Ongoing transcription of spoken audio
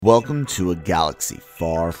Welcome to a galaxy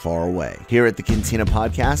far, far away. Here at the Cantina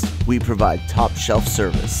Podcast, we provide top shelf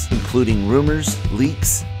service, including rumors,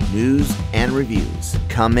 leaks, news, and reviews.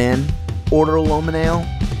 Come in, order a Loman Ale,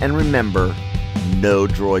 and remember, no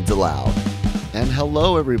droids allowed. And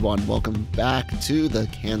hello, everyone. Welcome back to the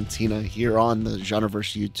Cantina here on the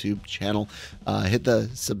Genreverse YouTube channel. Hit the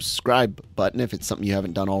subscribe button if it's something you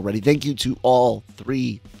haven't done already. Thank you to all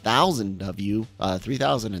 3,000 of you,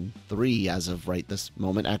 3,003 as of right this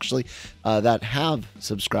moment, actually, that have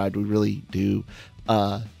subscribed. We really do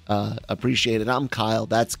appreciate it. I'm Kyle.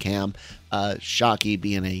 That's Cam. Shockey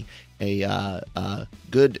being a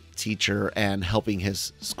good teacher and helping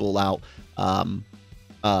his school out.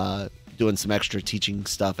 Doing some extra teaching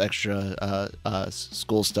stuff, extra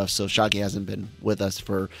school stuff. So Shockey hasn't been with us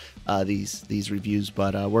for these reviews,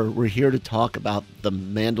 but we're here to talk about the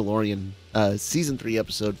Mandalorian season 3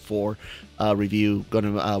 episode 4 review.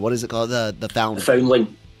 Going to what is it called? The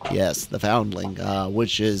Foundling. Yes, the Foundling,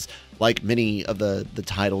 which is like many of the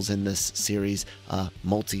titles in this series,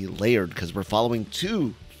 multi-layered because we're following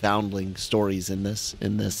two Foundling stories in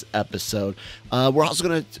this episode. We're also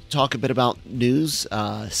going to talk a bit about news,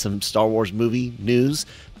 some Star Wars movie news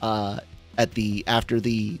after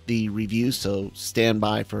the review. So stand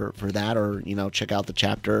by for that, or check out the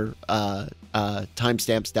chapter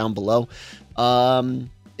timestamps down below.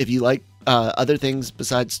 If you like other things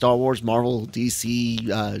besides Star Wars, Marvel, DC,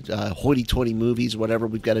 hoity-toity movies, whatever,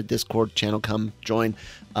 we've got a Discord channel. Come join.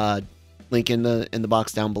 Link in the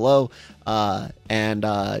box down below, and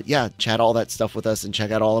chat all that stuff with us, and check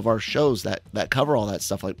out all of our shows that cover all that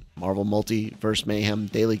stuff, like Marvel Multiverse Mayhem,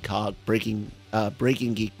 Daily Cog, Breaking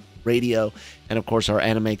Geek Radio, and of course our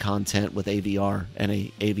anime content with AVR and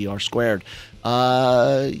AVR Squared.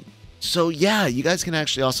 So yeah, you guys can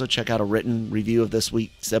actually also check out a written review of this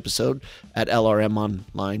week's episode at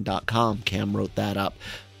lrmonline.com. Cam wrote that up.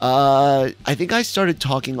 I think I started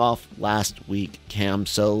talking off last week, Cam.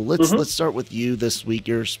 So let's start with you this week.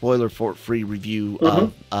 Your spoiler-free review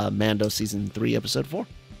of Mando season 3, episode 4.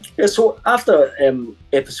 Yeah. So after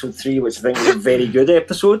episode 3, which I think was a very good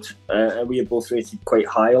episode, and we have both rated quite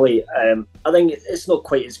highly, I think it's not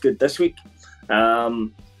quite as good this week.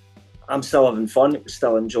 I'm still having fun. It was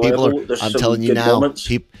still enjoyable. There's I'm some telling you good now, moments.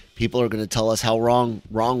 people are going to tell us how wrong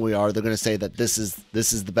we are. They're going to say that this is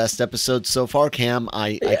the best episode so far, Cam.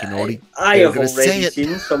 I have already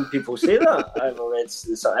seen some people say that. I've already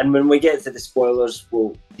seen that. And when we get to the spoilers,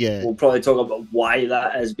 we'll probably talk about why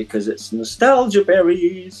that is, because it's nostalgia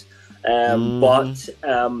berries. But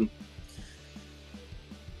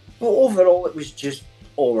overall, it was just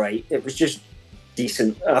all right. It was just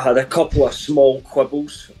decent. I had a couple of small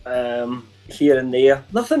quibbles here and there.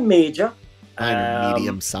 Nothing major.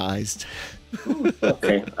 Medium-sized.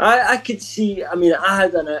 Okay. I could see, I mean, I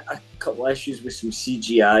had a couple of issues with some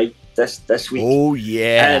CGI this week. Oh,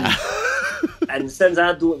 yeah. And since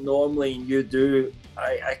I don't normally, and you do,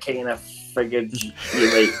 I kind of figured you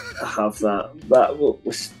might have that. But we'll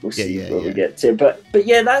see what we get to. But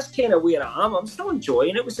yeah, that's kind of where I am. I'm still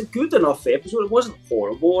enjoying it. It was a good enough episode. It wasn't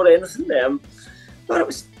horrible or anything. But it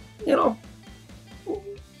was,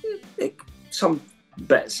 some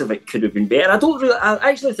bits of it could have been better. I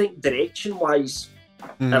actually think direction-wise,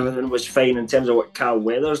 everything was fine in terms of what Carl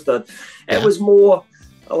Weathers did. It was more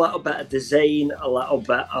a little bit of design, a little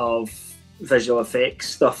bit of visual effects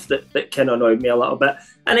stuff that kind of annoyed me a little bit.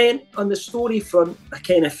 And then on the story front, I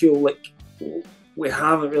kind of feel like we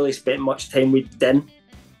haven't really spent much time with Din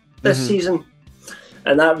this season.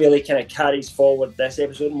 And that really kind of carries forward this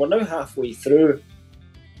episode. And we're now halfway through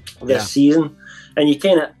this season, and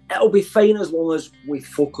it'll be fine as long as we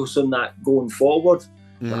focus on that going forward.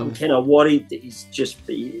 But I'm kind of worried that he's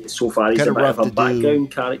so far he's a bit of a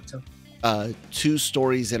background character. 2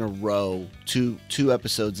 stories in a row, two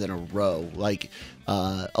episodes in a row. Like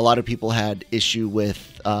a lot of people had issue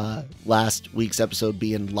with last week's episode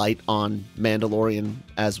being light on Mandalorian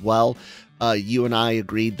as well. You and I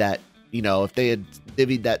agreed that if they had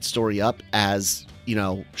divvied that story up as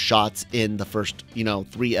shots in the first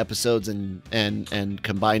 3 episodes and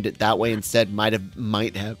combined it that way instead, might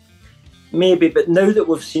have maybe. But now that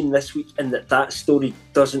we've seen this week and that story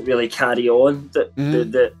doesn't really carry on,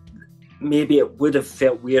 that maybe it would have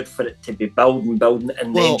felt weird for it to be building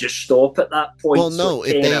and then just stop at that point. Well, no,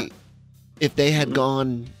 if they had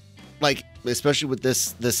gone, like, especially with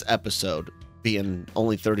this episode being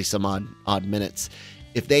only 30 some odd minutes,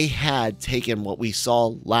 if they had taken what we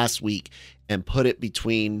saw last week and put it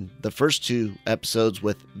between the first 2 episodes,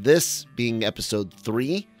 with this being episode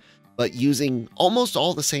 3, but using almost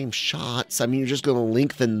all the same shots. I mean, you're just going to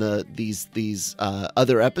lengthen these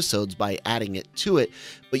other episodes by adding it to it,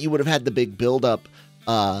 but you would have had the big buildup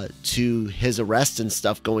to his arrest and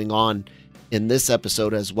stuff going on in this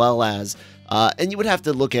episode, as well as, and you would have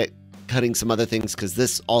to look at cutting some other things, because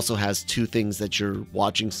this also has two things that you're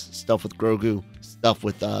watching: stuff with Grogu, stuff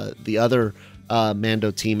with the other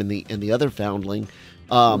Mando team and the other Foundling.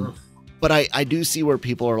 But I do see where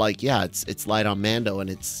people are like, yeah, it's light on Mando, and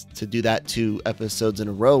it's to do that 2 episodes in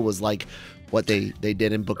a row was like what they did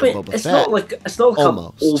in Book of Boba Fett. It's not like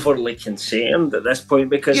I'm overly concerned at this point,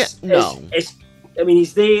 because it's I mean,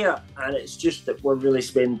 he's there, and it's just that we're really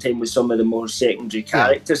spending time with some of the more secondary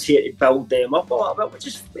characters here to build them up a little bit, which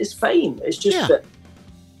is fine. It's just that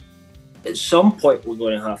at some point we're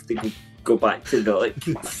going to have to go back to the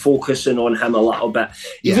focusing on him a little bit.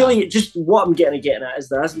 Really, just what I'm getting at is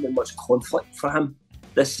there hasn't been much conflict for him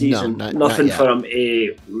this season. Nothing for him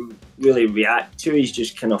to really react to. He's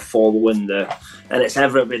just kind of following and it's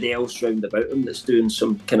everybody else round about him that's doing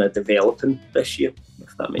some kind of developing this year,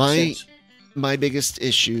 if that makes sense. My biggest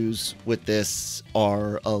issues with this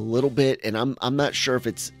are a little bit, and I'm not sure if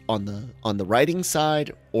it's on the writing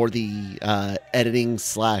side or the editing /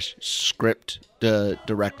 script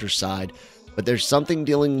director side, but there's something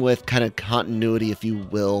dealing with kind of continuity, if you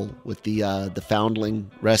will, with the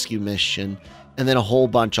Foundling rescue mission, and then a whole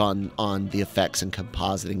bunch on the effects and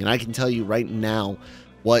compositing. And I can tell you right now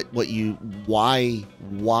why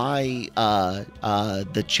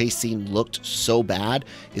the chase scene looked so bad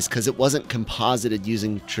is because it wasn't composited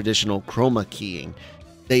using traditional chroma keying.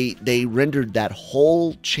 They rendered that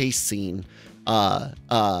whole chase scene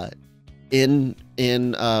in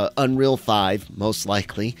Unreal 5 most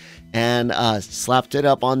likely, and slapped it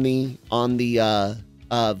up on the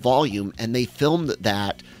volume, and they filmed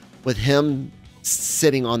that with him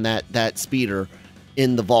sitting on that speeder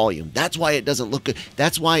in the volume. That's why it doesn't look good.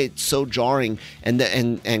 That's why it's so jarring,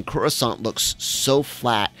 and Coruscant looks so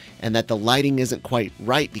flat, and that the lighting isn't quite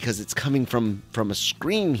right because it's coming from a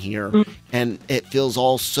screen here, and it feels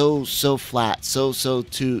all so flat, so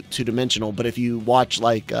two-dimensional. But if you watch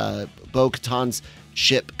like Bo-Katan's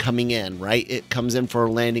ship coming in, right? It comes in for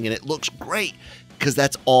a landing and it looks great because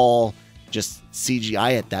that's all just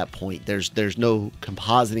CGI at that point. There's no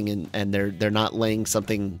compositing, and they're not laying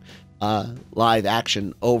something live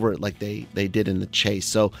action over it like they did in the chase.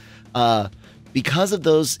 So because of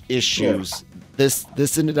those issues,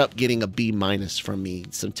 this ended up getting a B- from me.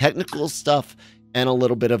 Some technical stuff and a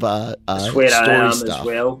little bit of a story stuff as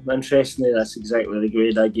well. Interestingly, that's exactly the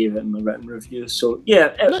grade I gave it in my written review. So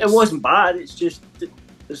yeah, it wasn't bad. It's just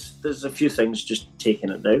there's a few things just taking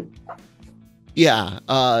it down. Yeah,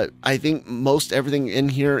 I think most everything in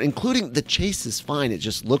here, including the chase, is fine. It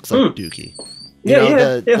just looks like Dookie.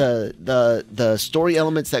 The story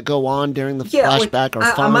elements that go on during the flashback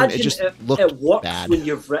are fine. It just looked it works bad when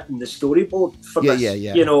you've written the storyboard for this.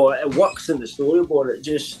 You know, it works in the storyboard. It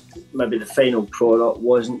just maybe the final product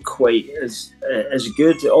wasn't quite as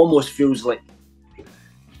good. It almost feels like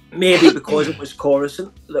maybe because it was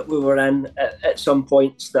Coruscant that we were in at some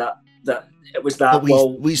points that it was that. But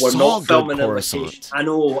we're not filming in location. I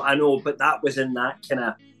know, but that was in that kind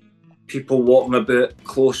of people walking about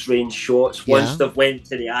close range shots. Once they've went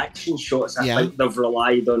to the action shots, I think they've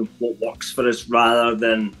relied on what works for us rather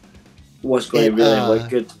than what's going to really look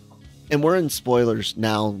good. And we're in spoilers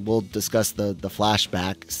now. We'll discuss the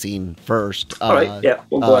flashback scene first. All right,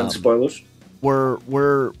 we'll go on spoilers. We're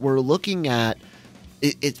looking at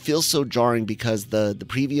it feels so jarring because the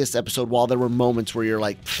previous episode, while there were moments where you're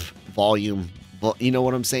like volume, you know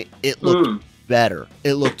what I'm saying? It looked better.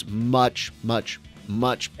 It looked much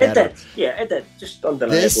better. It did. Just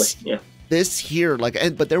undeniably. This here,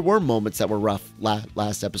 but there were moments that were rough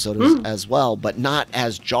last episode as well, but not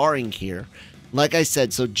as jarring here. Like I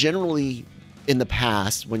said, so generally in the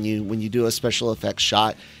past, when you do a special effects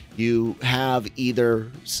shot, you have either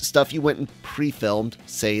stuff you went and pre-filmed,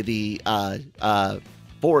 say the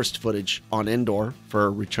forest footage on Endor for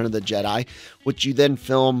Return of the Jedi, which you then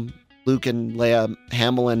film Luke and Leia,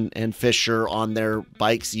 Hamill and Fisher on their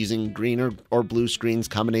bikes using green or blue screens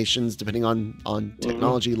combinations depending on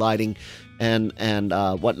technology, lighting, and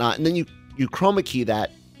whatnot. And then you chroma key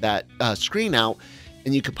that screen out,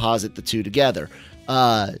 and you composite the two together.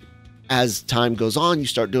 As time goes on, you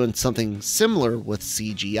start doing something similar with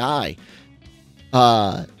CGI.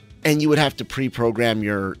 And you would have to pre-program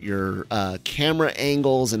your camera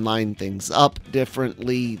angles and line things up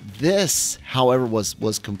differently. This, however,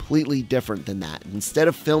 was completely different than that. Instead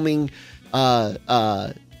of filming on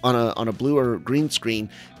a blue or green screen,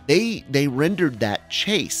 they rendered that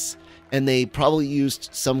chase, and they probably used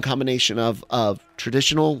some combination of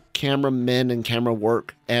traditional cameramen and camera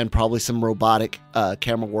work, and probably some robotic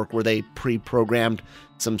camera work where they pre-programmed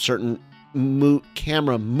some certain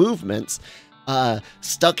camera movements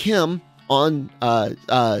stuck him on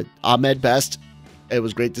Ahmed Best. It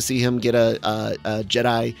was great to see him get a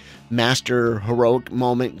Jedi Master heroic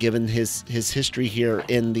moment, given his history here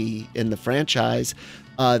in the franchise.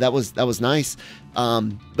 That was nice.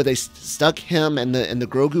 But they stuck him and the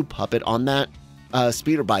Grogu puppet on that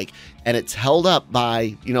speeder bike, and it's held up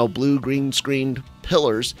by blue green screened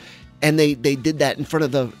pillars, and they did that in front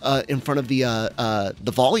of the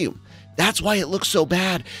volume. That's why it looks so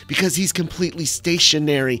bad, because he's completely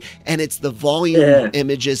stationary, and it's the volume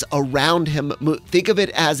images around him. Think of it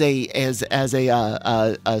as a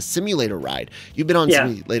simulator ride. You've been on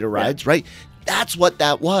simulator rides, right? That's what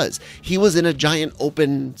that was. He was in a giant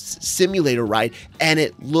open simulator ride, and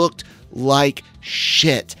it looked like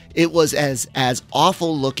shit. It was as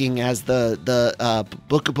awful looking as the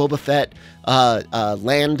Book of Boba Fett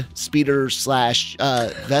land speeder /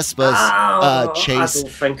 Vespa's chase. I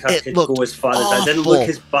don't think I could go as far as that. It didn't look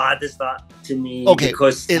as bad as that to me. Okay,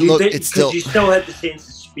 because you still had the sense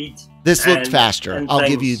of speed. This looked faster. I'll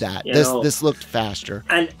give you that. This looked faster.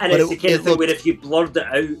 And it's the kind of thing where if you blurred it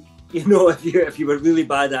out, if you were really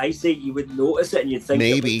bad at eyesight, you would notice it and you'd think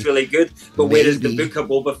it looked really good. But whereas the Book of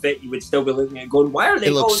Boba Fett, you would still be looking at it going, why are they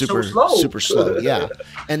going so slow? Super slow, yeah.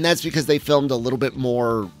 And that's because they filmed a little bit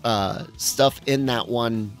more stuff in that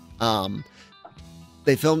one.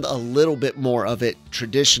 They filmed a little bit more of it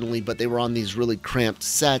traditionally, but they were on these really cramped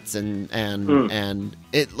sets, and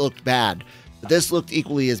it looked bad. But this looked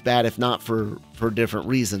equally as bad, if not for different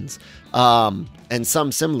reasons, and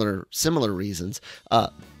some similar reasons.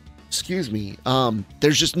 Excuse me.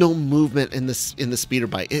 There's just no movement in the speeder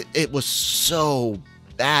bike. It was so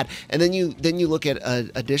bad. And then you look at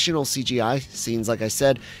additional CGI scenes, like I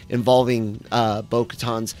said, involving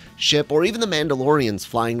Bo-Katan's ship, or even the Mandalorians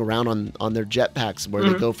flying around on their jetpacks, where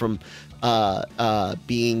they go from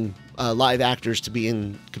being live actors to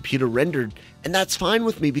being computer rendered, and that's fine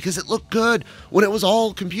with me because it looked good. When it was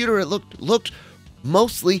all computer, it looked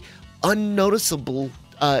mostly unnoticeable.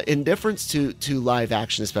 Indifference to live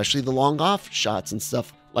action, especially the long off shots and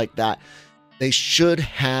stuff like that. They should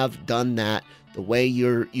have done that the way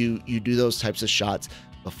you do those types of shots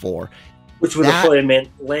before. Which would have probably meant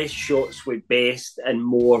less shots with Best and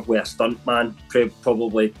more with a stuntman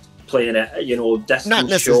probably playing it,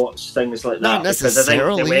 distance shots, things like that. Not necessarily. Because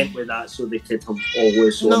I think they went with that so they could have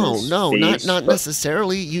always not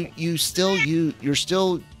necessarily. You're still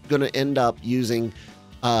going to end up using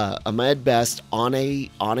Ahmed Best on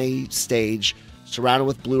a stage surrounded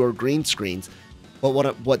with blue or green screens. But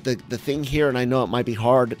what the thing here, and I know it might be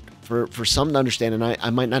hard for some to understand, and I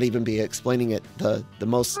might not even be explaining it the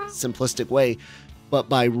most simplistic way, but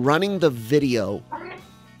by running the video,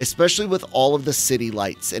 especially with all of the city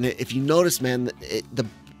lights, and if you notice, man, the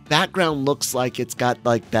background looks like it's got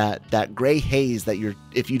like that gray haze that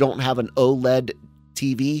if you don't have an OLED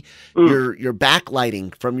TV, your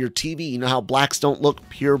backlighting from your TV. You know how blacks don't look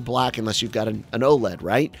pure black unless you've got an OLED,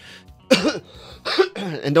 right?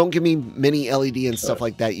 And don't give me mini LED and stuff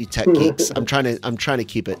like that, you tech geeks. I'm trying to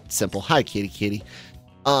keep it simple. Hi, kitty.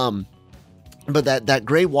 But that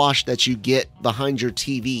gray wash that you get behind your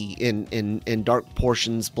TV in dark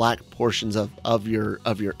portions, black portions of your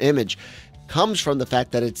image, comes from the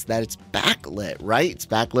fact that it's backlit, right? It's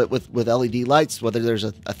backlit with LED lights, whether there's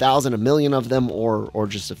 1,000, 1,000,000 of them, or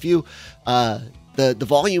just a few. The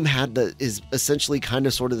volume is essentially kind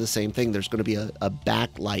of sort of the same thing. There's going to be a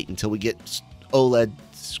backlight until we get OLED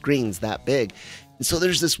screens that big. And so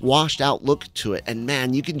there's this washed out look to it. And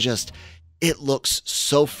man, it looks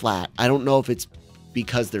so flat. I don't know if it's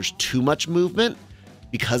because there's too much movement,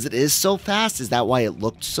 because it is so fast. Is that why it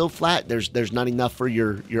looked so flat? There's not enough for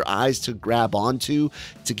your eyes to grab onto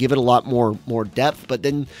to give it a lot more depth. But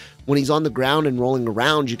then when he's on the ground and rolling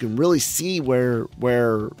around, you can really see where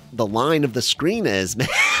the line of the screen is, man.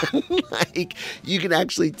 Like, you can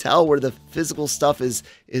actually tell where the physical stuff is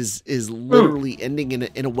literally ending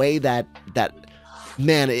in a way that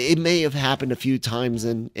man, it may have happened a few times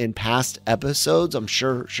in past episodes. I'm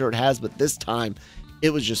sure it has, but this time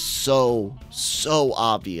it was just so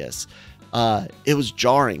obvious. It was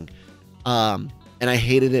jarring. And I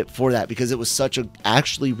hated it for that, because it was such a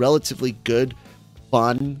actually relatively good,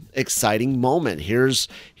 fun, exciting moment. Here's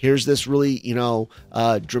this really,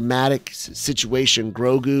 dramatic situation.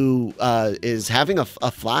 Grogu is having a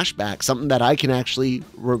flashback, something that I can actually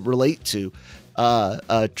relate to.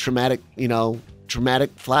 A traumatic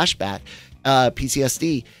flashback,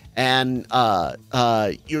 PTSD. And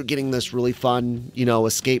you're getting this really fun,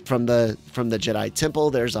 escape from the Jedi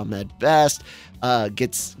Temple. There's Ahmed Best,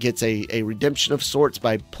 gets a redemption of sorts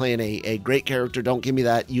by playing a great character. Don't give me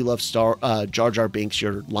that you love Jar Jar Binks.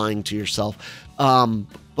 You're lying to yourself. But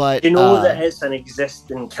But you know that it's an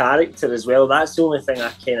existing character as well. That's the only thing I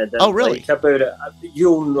kind of didn't like about it.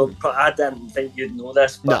 You'll know, I didn't think you'd know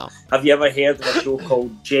this, but have you ever heard of a show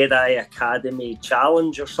called Jedi Academy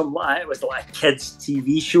Challenge or something like that? It was like a kids'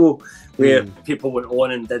 TV show where people went on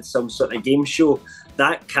and did some sort of game show.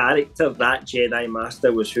 That character, that Jedi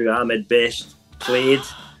Master, was who Ahmed Best played.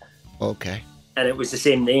 Okay. And it was the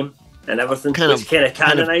same name and everything. Kind of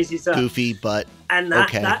canonizes that. Goofy, but and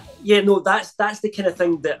that's the kind of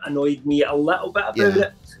thing that annoyed me a little bit about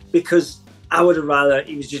it, because I would have rather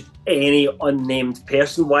he was just any unnamed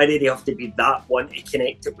person. Why did he have to be that one to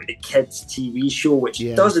connect it with the kids' TV show, which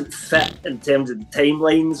doesn't fit in terms of the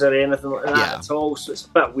timelines or anything like that at all? So it's a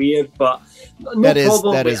bit weird, but no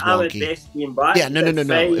problem with Ahmed Best being back. Yeah, no,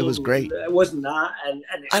 it was great. It wasn't that, and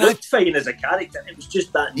it looked fine as a character. It was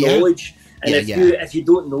just that knowledge, and if you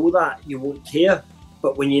don't know that, you won't care.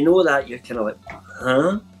 But when you know that, you're kind of like,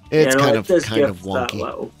 huh? It's kind of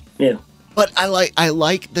wonky. But I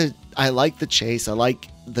like the chase. I like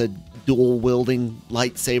the dual wielding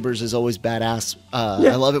lightsabers is always badass.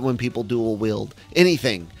 I love it when people dual wield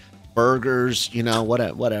anything, burgers,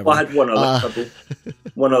 whatever. Well, I had one other quibble.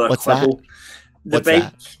 What's quibble. That? The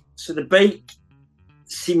bike. So the bike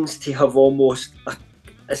seems to have almost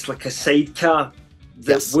it's like a sidecar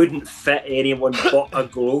that wouldn't fit anyone but a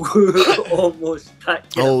glow. Almost. That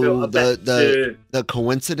the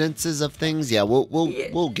coincidences of things. Yeah,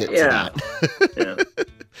 we'll get to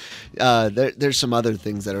that. There's some other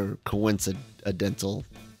things that are coincidental.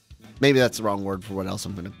 Maybe that's the wrong word for what else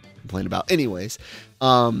I'm going to complain about. Anyways,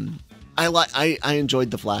 I enjoyed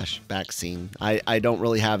the flashback scene. I don't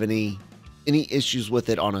really have any issues with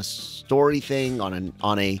it on a story thing, on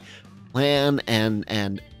a plan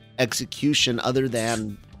and execution, other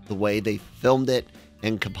than the way they filmed it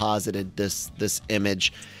and composited this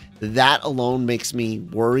image. That alone makes me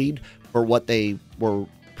worried for what they were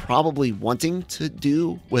probably wanting to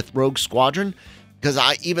do with Rogue Squadron, because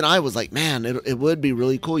I was like, man, it would be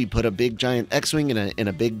really cool. You put a big giant X-wing in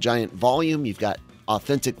a big giant volume. You've got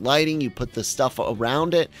authentic lighting. You put the stuff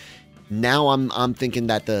around it. Now I'm thinking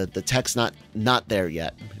that the tech's not there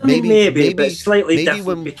yet. Maybe but slightly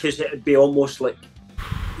different, because it would be almost like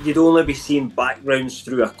you'd only be seeing backgrounds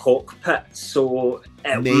through a cockpit, so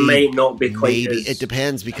it might not be quite. Maybe it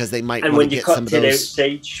depends, because they might. And when you cut to the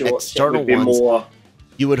outside shots, it would be ones, more.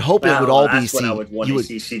 You would hope it would all be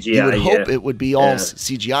CGI. You would hope it would be all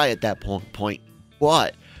CGI at that point,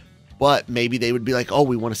 but maybe they would be like, oh,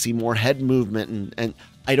 we want to see more head movement, and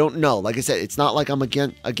I don't know. Like I said, it's not like I'm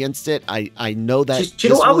against it. I know that. Do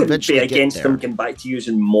you know, I wouldn't be against them going back to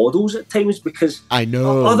using models at times, because I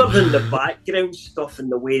know, other than the background stuff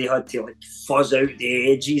and the way they had to like fuzz out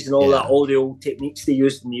the edges and all that, all the old techniques they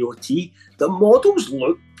used in the OT, the models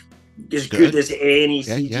look as good as any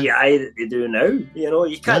CGI that they do now.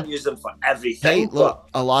 You can't use them for everything. Hey, look,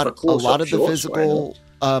 a lot of the physical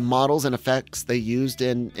models and effects they used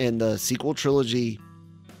in the sequel trilogy.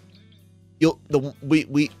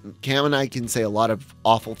 Cam and I can say a lot of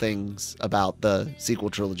awful things about the sequel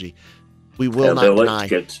trilogy. We will not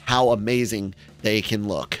deny how amazing they can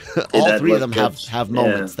look. All three of them have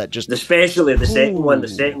moments that just, especially the second one. The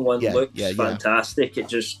second one looks fantastic. It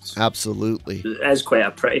just absolutely is quite a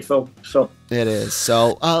pretty film. So it is.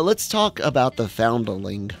 So let's talk about the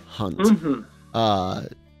Foundling hunt.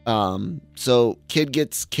 Mm-hmm. So kid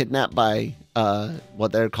gets kidnapped by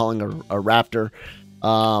what they're calling a raptor.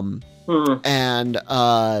 And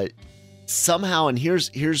somehow, and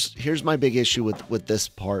here's my big issue with this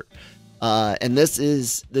part, and this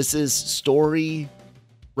is story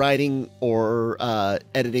writing or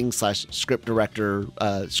editing / script director,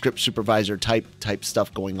 script supervisor type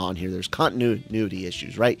stuff going on here. There's continuity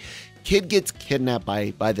issues, right? Kid gets kidnapped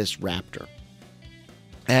by this raptor,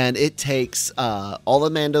 and it takes all the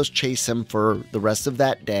Mandos chase him for the rest of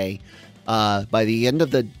that day. By the end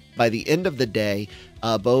of the day,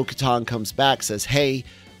 Bo-Katan comes back, says, "Hey,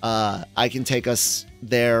 I can take us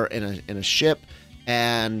there in a ship,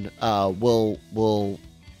 and we'll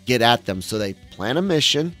get at them." So they plan a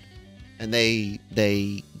mission, and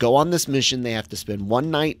they go on this mission. They have to spend one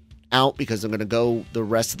night out because they're going to go the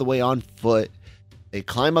rest of the way on foot. They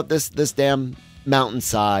climb up this damn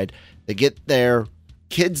mountainside. They get there.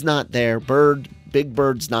 Kid's not there. Big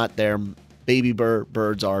Bird's not there. Baby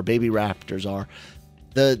birds are. Baby raptors are.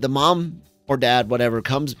 The mom or dad, whatever,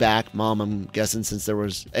 comes back. Mom, I'm guessing, since there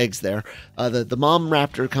was eggs there. The mom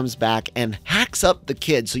raptor comes back and hacks up the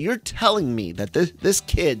kid. So you're telling me that this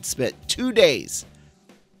kid spent 2 days,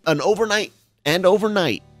 an overnight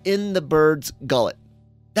in the bird's gullet.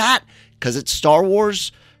 That, because it's Star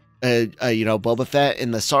Wars, Boba Fett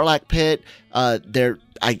in the Sarlacc pit.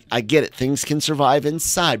 I get it. Things can survive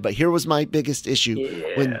inside, but here was my biggest issue.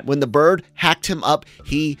 Yeah. When the bird hacked him up,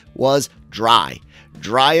 he was dry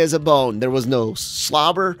as a bone. There was no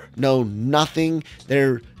slobber, no nothing.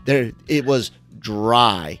 It was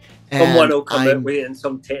dry. Someone will come out with in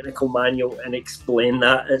some technical manual and explain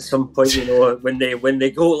that at some point, when they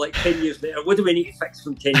go like 10 years later, what do we need to fix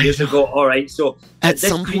from 10 years ago? All right, so this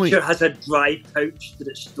creature has a dry pouch that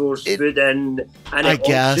it stores food in, and it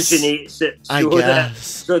oxygenates it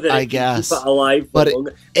so that it can keep it alive for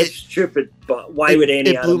longer. It's stupid, but why would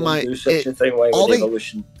any animal do such a thing? Why would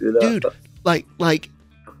evolution do that? Dude, like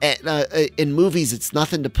in movies, it's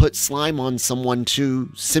nothing to put slime on someone to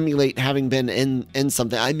simulate having been in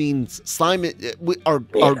something. I mean, slime. Our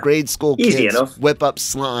grade school kids whip up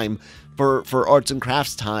slime for arts and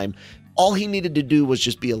crafts time. All he needed to do was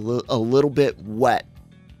just be a little bit wet,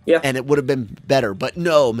 and it would have been better. But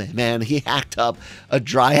no, man, he hacked up a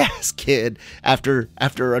dry ass kid after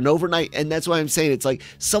an overnight, and that's why I'm saying it's like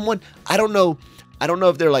someone. I don't know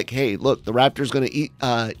if they're like, hey, look, the raptor's gonna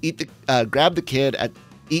grab the kid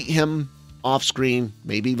eat him off screen,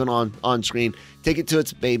 maybe even on screen, take it to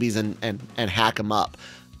its babies and hack him up.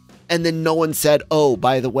 And then no one said, oh,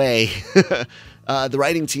 by the way, the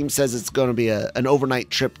writing team says it's going to be an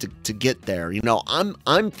overnight trip to get there.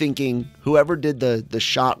 I'm thinking whoever did the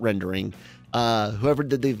shot rendering, whoever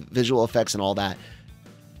did the visual effects and all that,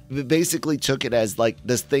 basically took it as like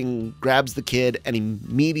this thing grabs the kid and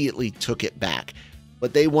immediately took it back.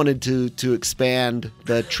 But they wanted to expand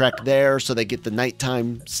the trek there, so they get the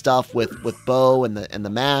nighttime stuff with Bo and the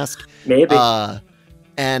mask. Maybe.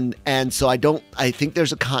 And so I think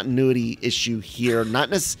there's a continuity issue here, not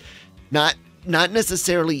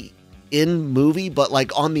necessarily in movie, but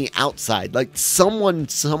like on the outside, like someone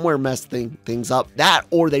somewhere messed things up. That,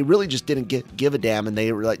 or they really just didn't give a damn, and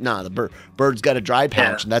they were like, nah, the bird's got a dry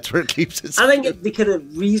pouch, and that's where it keeps it. I think they could have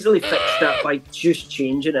easily fixed that by just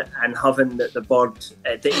changing it and having the bird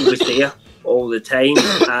that he was there all the time,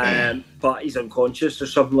 but he's unconscious or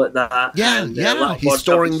something like that. He's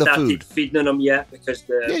storing the food. Feeding him yet because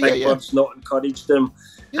the big bird's not encouraged him.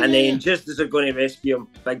 And then just as they're going to rescue him,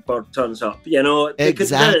 Big Bird turns up.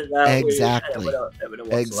 Exactly. Exactly.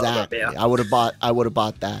 I would have bought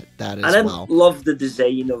that as well. I didn't love the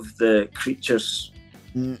design of the creatures.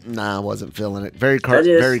 Nah, I wasn't feeling it. Very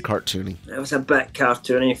cartoony. It was a bit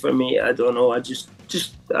cartoony for me. I don't know. I just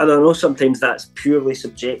I don't know. Sometimes that's purely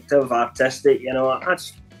subjective, artistic. I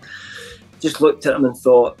just looked at him and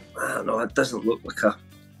thought, I don't know. It doesn't look like a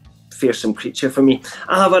fearsome creature for me.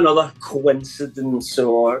 I have another coincidence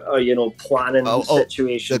or planning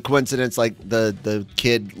situation. The coincidence, like the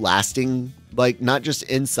kid lasting, like not just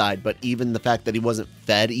inside, but even the fact that he wasn't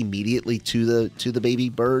fed immediately to the baby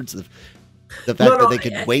birds. The fact that they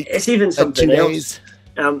could wait. It's even something 2 else. days.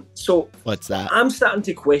 So what's that? I'm starting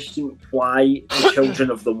to question why the children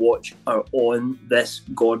of the Watch are on this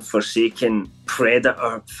godforsaken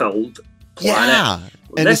predator-filled planet. Yeah.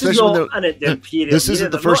 And this is not an imperial. This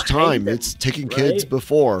isn't the first time. It's taken kids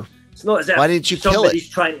before. It's not as if why didn't you kill it? Somebody's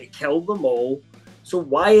trying to kill them all. So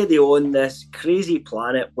why are they on this crazy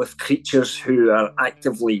planet with creatures who are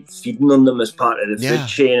actively feeding on them as part of the food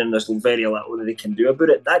chain, and there's very little that they can do about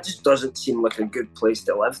it? That just doesn't seem like a good place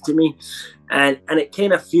to live to me. And it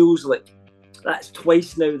kind of feels like that's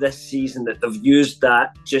twice now this season that they've used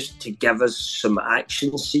that just to give us some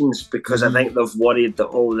action scenes, because I think they've worried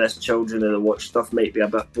that this Children of the Watch stuff might be a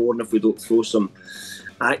bit boring if we don't throw some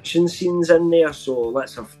action scenes in there. So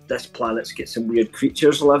let's have this planet's get some weird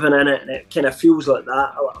creatures living in it, and it kind of feels like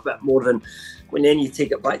that a little bit more than when then you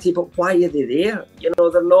take it back to you. But why are they there?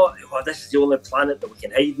 They're not, this is the only planet that we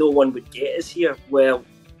can hide, no one would get us here. Well,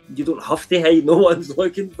 you don't have to hide, no one's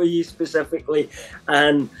looking for you specifically.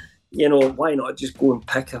 And why not just go and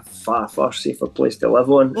pick a far safer place to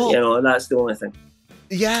live on? Well, that's the only thing.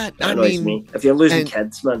 Yeah, that annoys me. If you're losing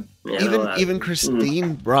kids, man. Even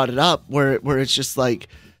Christine brought it up where it's just like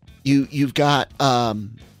you've got you're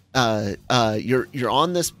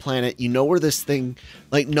on this planet, where this thing,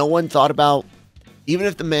 like, no one thought about, even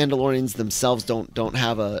if the Mandalorians themselves don't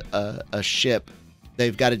have a ship,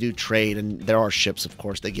 they've got to do trade, and there are ships, of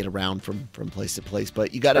course, they get around from place to place,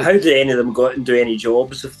 but you got to... How do any of them go out and do any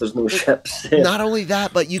jobs if there's no ships? Not only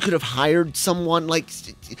that, but you could have hired someone, like,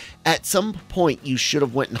 at some point you should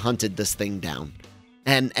have went and hunted this thing down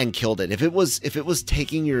and killed it. If it was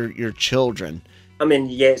taking your children... I mean,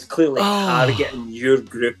 yeah, it's clearly targeting your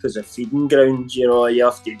group as a feeding ground. You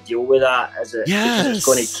have to deal with that because it's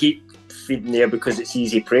going to keep feeding there because it's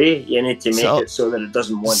easy prey. You need to make it so that it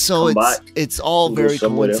doesn't want to come back. It's all very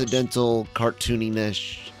coincidental,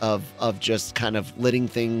 cartooniness of just kind of letting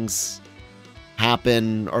things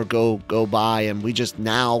happen or go by, and we just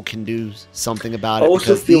now can do something about I it also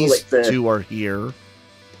because feel these like two are here.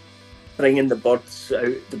 Bringing the birds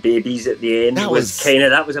out, the babies at the end, that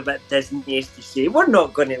was a bit Disney-ish to say, we're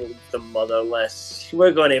not going to leave them motherless,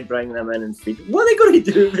 we're going to bring them in and feed them. What are they going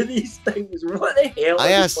to do with these things? What the hell?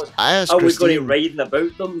 I asked are Christine, we going to ride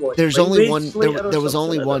about them? Like, there's only one. There was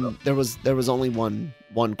only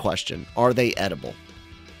one question: are they edible?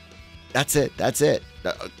 That's it.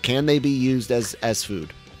 Can they be used as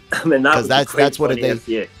food? I mean, that's what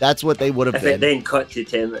they would have been. If it then cut to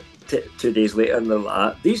 2 days later, and they're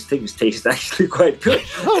like, these things taste actually quite good.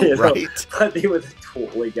 Right. But they would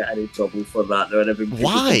totally get in trouble for that. There would have been people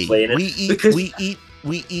Why? complaining.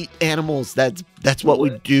 We eat animals. That's what we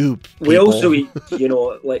do. People. We also eat,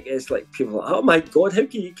 like it's like people are like, oh my God, how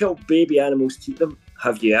can you kill baby animals to eat them?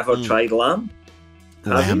 Have you ever tried lamb?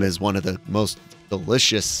 Lamb is one of the most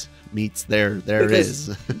delicious meats there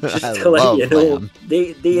is. Just I to let you know, lamb.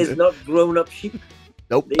 They is not grown up sheep.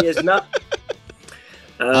 Nope. They is not.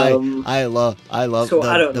 I love so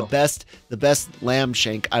I don't know. the best lamb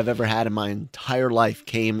shank I've ever had in my entire life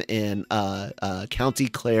came in County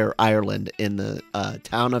Clare, Ireland, in the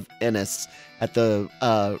town of Ennis at the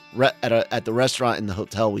at the restaurant in the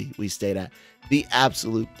hotel we stayed at. The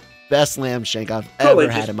absolute best lamb shank I've ever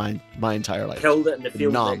had in my entire life. Killed it in the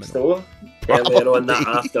field next door earlier on that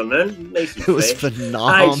afternoon. Nice and it was fresh.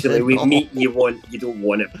 phenomenal. Actually, with meat you don't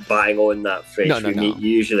want it bang on that fresh. With meat you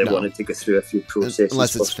usually want it to go through a few processes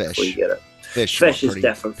unless it's fish. Before you get it. Fish is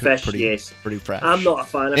different. Fish, yes. Pretty fresh. I'm not a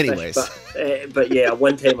fan of fish, but yeah,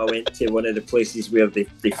 one time I went to one of the places where they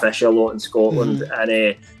fish a lot in Scotland,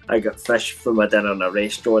 and I got fish for my dinner in a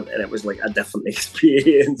restaurant, and it was like a different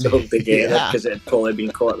experience altogether because it had probably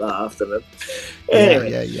been caught that afternoon.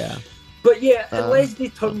 Anyway, yeah. But yeah, unless they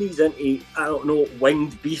turn these into, I don't know,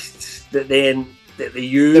 winged beasts that they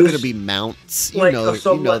use, they're going to be mounts. You know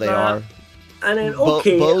they are. And then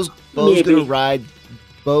Bo's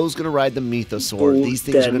going to ride the mythosaur. These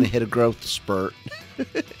things are going to hit a growth spurt.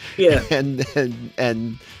 Yeah. and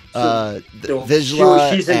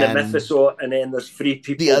Vizsla, she's in the mythosaur, and then there's 3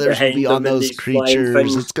 people. The others will be on those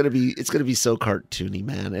creatures. It's going to be so cartoony,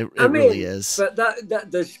 man. It really is. But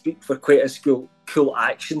that does speak for quite a cool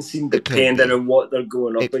action scene, depending on what they're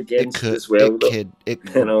going up against as well. It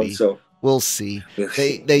could be. So we'll see.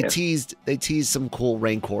 They teased some cool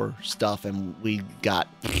Rancor stuff, and we got.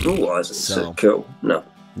 It wasn't so cool. No.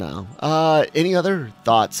 Any other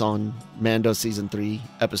thoughts on Mando season 3,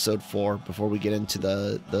 episode 4 before we get into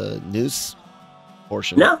the news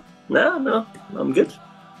portion? No. I'm good.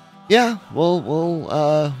 Yeah,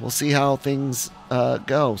 we'll see how things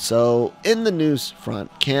go. So in the news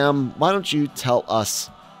front, Cam, why don't you tell us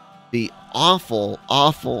the awful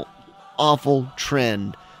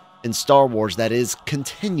trend in Star Wars that is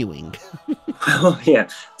continuing? Oh, yeah.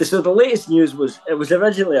 So the latest news was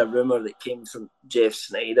originally a rumor that came from Jeff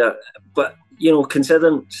Snyder, but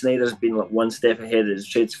considering Snyder's been like one step ahead of his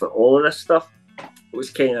trades for all of this stuff, it was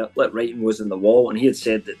kind of like writing was in the wall, and he had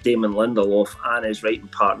said that Damon Lindelof and his writing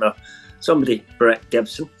partner, Brett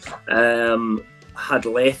Gibson, had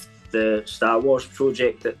left the Star Wars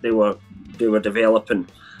project that they were developing,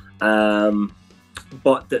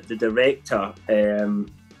 but that the director.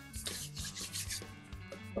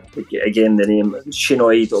 Again, the name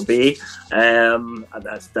Shinoid Obey.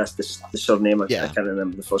 That's the surname. I can't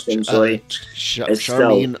remember the first name. Sorry,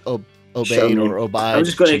 Charmin Obey or Obey. I'm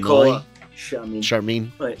just going to call her Charmin.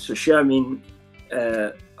 Charmin. Right. So Charmin,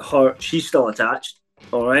 she's still attached.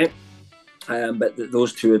 All right. But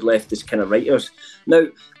those two had left as kind of writers. Now,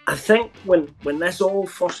 I think when this all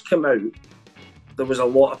first came out, there was a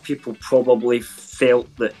lot of people probably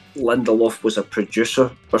felt that Lindelof was a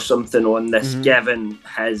producer or something on this, given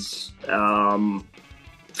his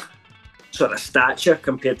sort of stature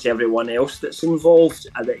compared to everyone else that's involved,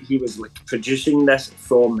 and that he was like producing this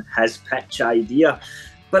from his pitch idea.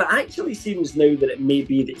 But it actually seems now that it may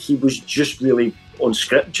be that he was just really on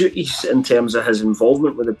script duties in terms of his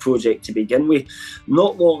involvement with the project to begin with.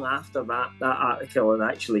 Not long after that article had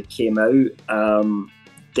actually came out,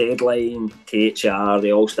 Deadline, TCR,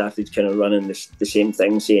 they all started kind of running the same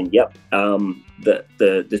thing, saying, yep, that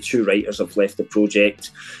the two writers have left the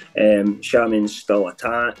project. Charmin's still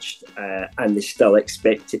attached, and they still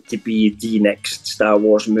expect it to be the next Star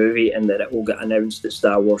Wars movie, and that it will get announced at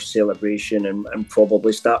Star Wars Celebration and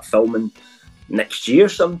probably start filming next year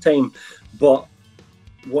sometime. But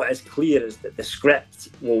what is clear is that the script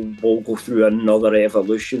will go through another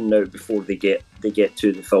evolution now before they get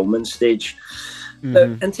to the filming stage. Now,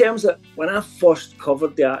 in terms of when I first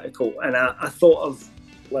covered the article, and I thought of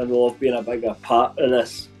Lindelof being a bigger part of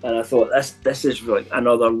this, and I thought this is like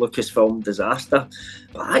another Lucasfilm disaster.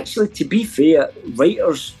 But actually, to be fair,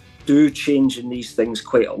 writers do change in these things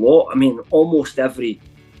quite a lot. I mean, almost every,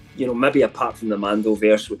 maybe apart from the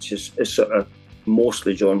Mandoverse, which is sort of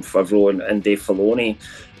mostly Jon Favreau and Dave Filoni,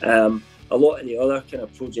 a lot of the other kind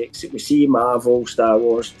of projects that we see, Marvel, Star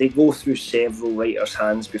Wars, they go through several writers'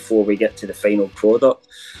 hands before we get to the final product.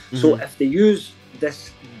 Mm-hmm. So if they use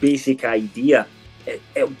this basic idea,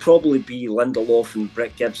 it'll probably be Lindelof and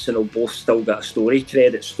Britt Gibson will both still get a story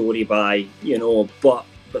credit, story by, but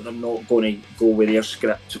they're not going to go with their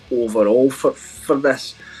script overall for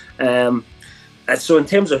this. And so in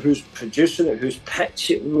terms of who's producing it, whose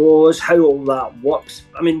pitch it was, how all that works,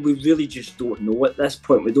 I mean, we really just don't know at this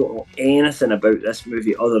point. We don't know anything about this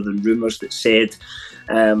movie other than rumours that said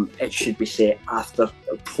it should be set after,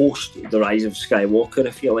 post The Rise of Skywalker,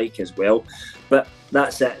 if you like, as well. But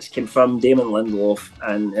that's it. It's confirmed. Damon Lindelof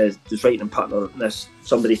and his writing partner in this,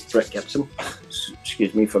 somebody, Britt Gibson.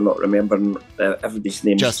 Excuse me for not remembering everybody's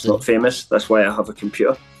name. It's not famous. That's why I have a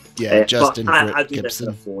computer. Yeah, Justin. But I do this on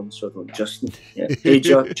the phone, so I don't. Justin. Yeah. Hey,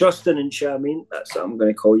 Justin and Charmaine. That's what I'm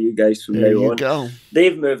going to call you guys from now on. There you go.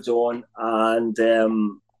 They've moved on, and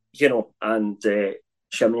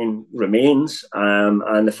Charmaine remains,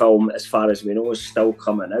 and the film, as far as we know, is still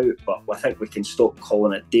coming out. But I think we can stop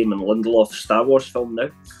calling it Damon Lindelof's Star Wars film now,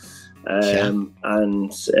 and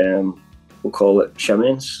we'll call it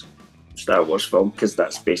Charmaine's Star Wars film, because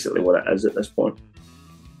that's basically what it is at this point.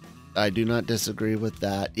 I do not disagree with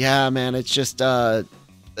that. Yeah, man, it's just that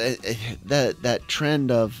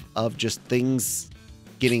trend of just things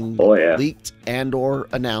getting leaked and or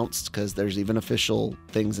announced, because there's even official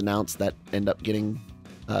things announced that end up getting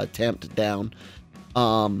tamped down.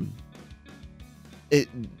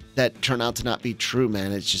 That turn out to not be true,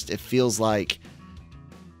 man. It's just, it feels like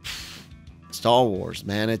Star Wars,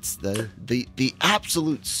 man. It's the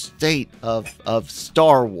absolute state of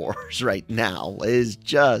Star Wars right now is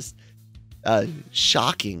just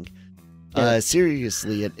shocking.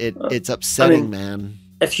 Seriously, it's upsetting, man.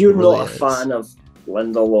 If you're really not a fan of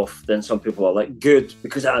Lindelof, then some people are like, good,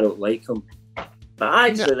 because I don't like him. But I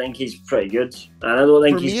actually think he's pretty good, and I don't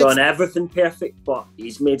think he's done everything perfect, but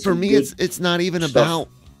he's made some. For me, it's not even stuff about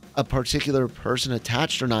a particular person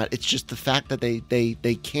attached or not. It's just the fact that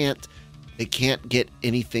they can't get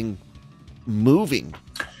anything moving.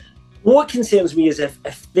 What concerns me is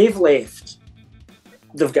if they've left,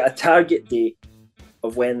 they've got a target date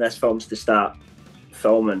of when this film's to start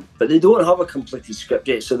filming, but they don't have a completed script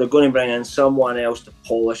yet, so they're going to bring in someone else to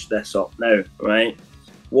polish this up now, right?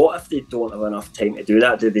 What if they don't have enough time to do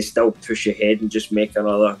that? Do they still push ahead and just make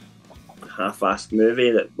another half-assed movie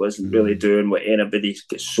that wasn't really doing what anybody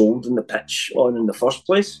gets sold in the pitch on in the first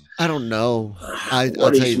place? I don't know. I'll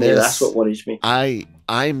tell you this. That's what worries me.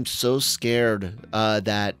 I'm so scared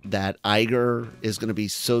that Iger is going to be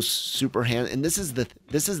so super and this is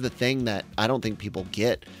the thing that I don't think people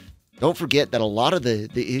get. Don't forget that a lot of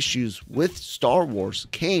the issues with Star Wars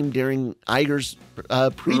came during Iger's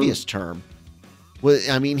previous term. Well,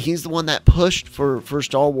 I mean, he's the one that pushed for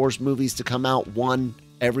Star Wars movies to come out one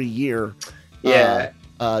every year. Yeah,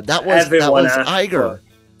 that was Iger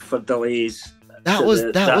for delays. That was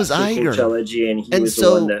Iger trilogy, and he was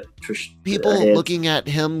the one that pushed people ahead. Looking at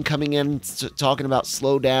him coming in talking about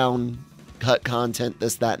slow down, cut content,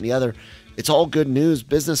 this, that, and the other. It's all good news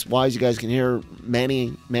business wise. You guys can hear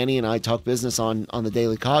Manny and I talk business on the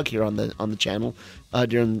Daily Cog here on the channel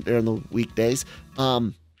during the weekdays.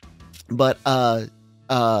 But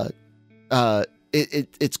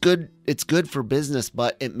it's good. It's good for business,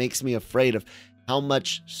 but it makes me afraid of how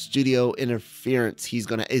much studio interference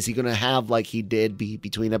is he gonna have, like he did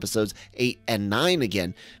between episodes 8 and 9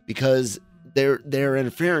 again, because their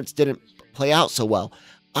interference didn't play out so well.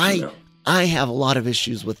 I have a lot of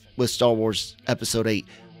issues with Star Wars Episode 8,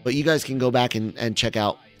 but you guys can go back and check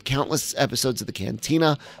out countless episodes of the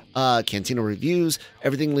Cantina reviews,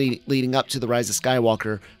 everything leading up to The Rise of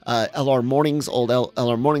Skywalker, LR Mornings, old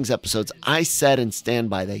LR Mornings episodes. I said and stand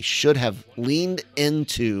by, they should have leaned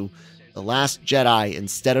into The Last Jedi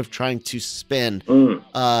instead of trying to spin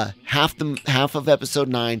half of episode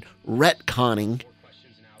 9 retconning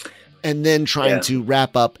and then trying to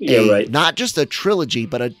wrap up not just a trilogy,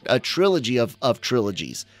 but a trilogy of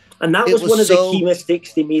trilogies. And that was one of the key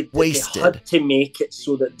mistakes they made. Wasted. They had to make it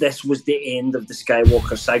so that this was the end of the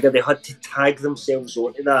Skywalker saga. They had to tag themselves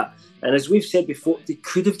onto that. And as we've said before, they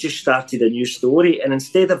could have just started a new story. And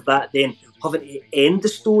instead of that, then having to end the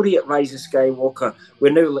story at Rise of Skywalker,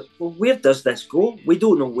 we're now like, well, where does this go? We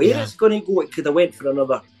don't know where it's going to go. It could have went for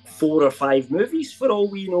another 4 or 5 movies for all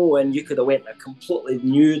we know, and you could have went in a completely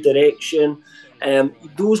new direction.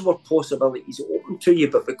 Those were possibilities open to you,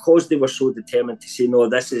 but because they were so determined to say, no,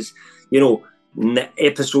 this is,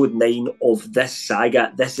 episode 9 of this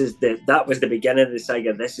saga, that was the beginning of the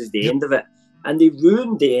saga, this is the end of it, and they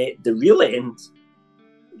ruined the real end,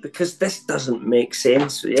 because this doesn't make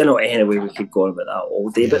sense. Anyway, we could go on about that all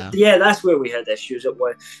day. But yeah, that's where we had issues.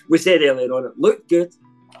 We said earlier on, it looked good.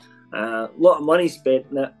 A lot of money spent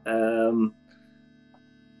in it.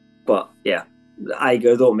 But yeah,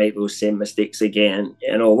 Iger, don't make those same mistakes again.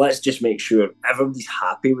 Let's just make sure everybody's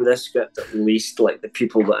happy with this script, at least. Like the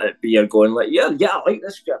people that are going like, yeah, I like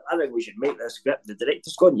this script. I think we should make this script. The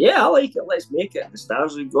director's going, yeah, I like it. Let's make it. The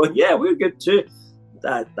stars are going, yeah, we're good too.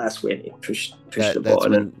 That's when you push the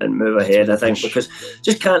button and move ahead, I think, because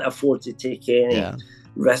just can't afford to take any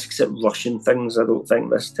risks at rushing things, I don't think,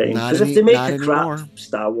 this time. Because if they make a crap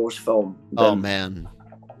Star Wars film, oh man,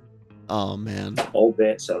 all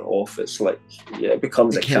bets are off. It's like, it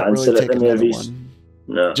becomes a cancer at the movies.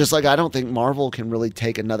 No. Just like I don't think Marvel can really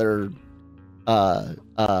take another bad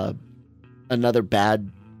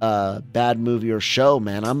movie or show,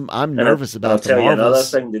 man. I'm nervous about. I'll tell you another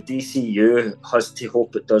thing: the DCU has to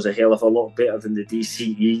hope it does a hell of a lot better than the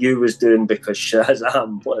DCEU was doing, because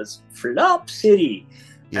Shazam was flop city.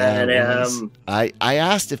 Yeah, and I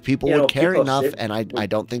asked if people would care enough, and I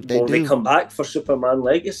don't think they do. Will they come back for Superman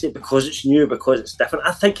Legacy because it's new, because it's different?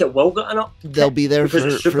 I think it will get an up. They'll be there for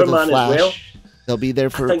the Flash. As well. They'll be there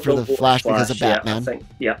for the Flash because of Batman. I think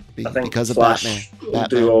because of Flash will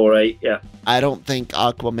do all right. Yeah. I don't think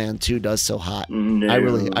Aquaman 2 does so hot. No, I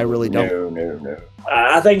really don't. No.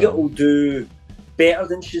 I think it will do better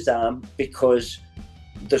than Shazam, because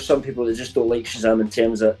there's some people that just don't like Shazam in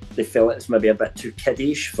terms of they feel it's maybe a bit too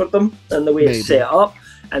kiddish for them in the way it's set up,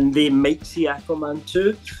 and they might see Aquaman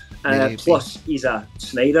 2. Plus, he's a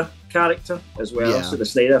Snyder character as well, so the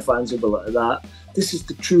Snyder fans will be like that. This is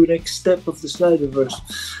the true next step of the Snyderverse.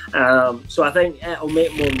 So I think it'll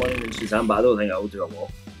make more money than Shazam, but I don't think it'll do a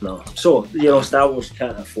lot. No. So, Star Wars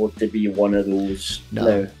can't afford to be one of those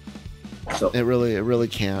now. So. It really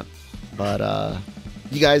can't. But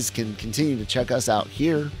you guys can continue to check us out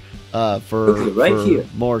here for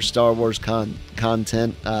more Star Wars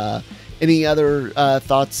content. Any other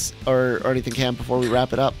thoughts or anything, Cam, before we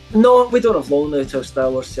wrap it up? No, we don't have long now to our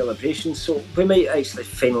Star Wars celebration, so we might actually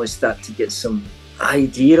finally start to get some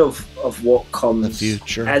idea of what comes the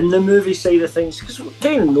future in the movie side of things, because we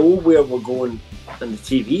kind of know where we're going on the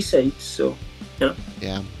TV side, so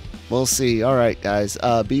yeah, we'll see. All right, guys,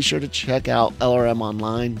 be sure to check out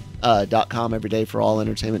lrmonline.com every day for all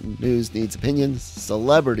entertainment news, needs, opinions,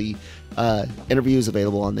 celebrity interviews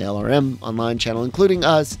available on the LRM online channel, including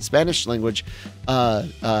Spanish language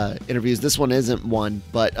interviews. This one isn't one,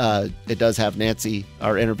 but it does have Nancy,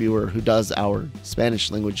 our interviewer, who does our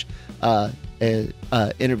Spanish language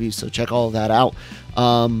interviews, so check all of that out.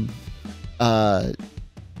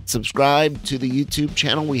 Subscribe to the YouTube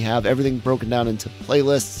channel. We have everything broken down into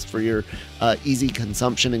playlists for your easy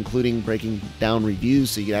consumption, including breaking down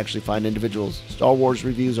reviews, so you can actually find individual Star Wars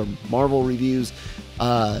reviews or Marvel reviews.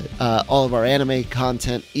 All of our anime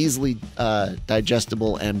content, easily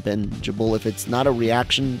digestible and bingeable. If it's not a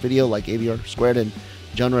reaction video like AVR Squared and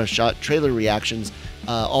Genre Shot trailer reactions,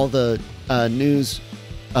 all the news,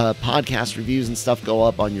 podcast reviews and stuff go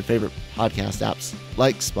up on your favorite podcast apps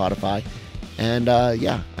like Spotify. And I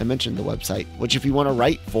mentioned the website, which if you want to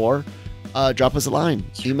write for, drop us a line,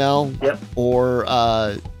 email, or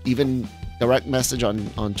even direct message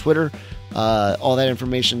on Twitter. All that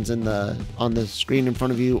information's on the screen in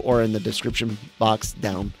front of you or in the description box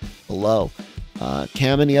down below.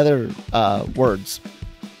 Cam, any other words?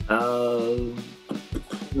 No,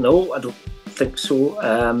 I don't think so.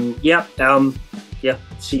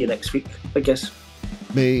 See you next week, I guess.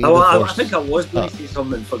 I think I was going to say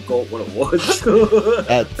something and forgot what it was.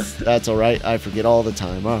 That's all right. I forget all the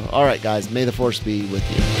time. All right, guys. May the Force be with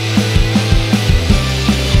you.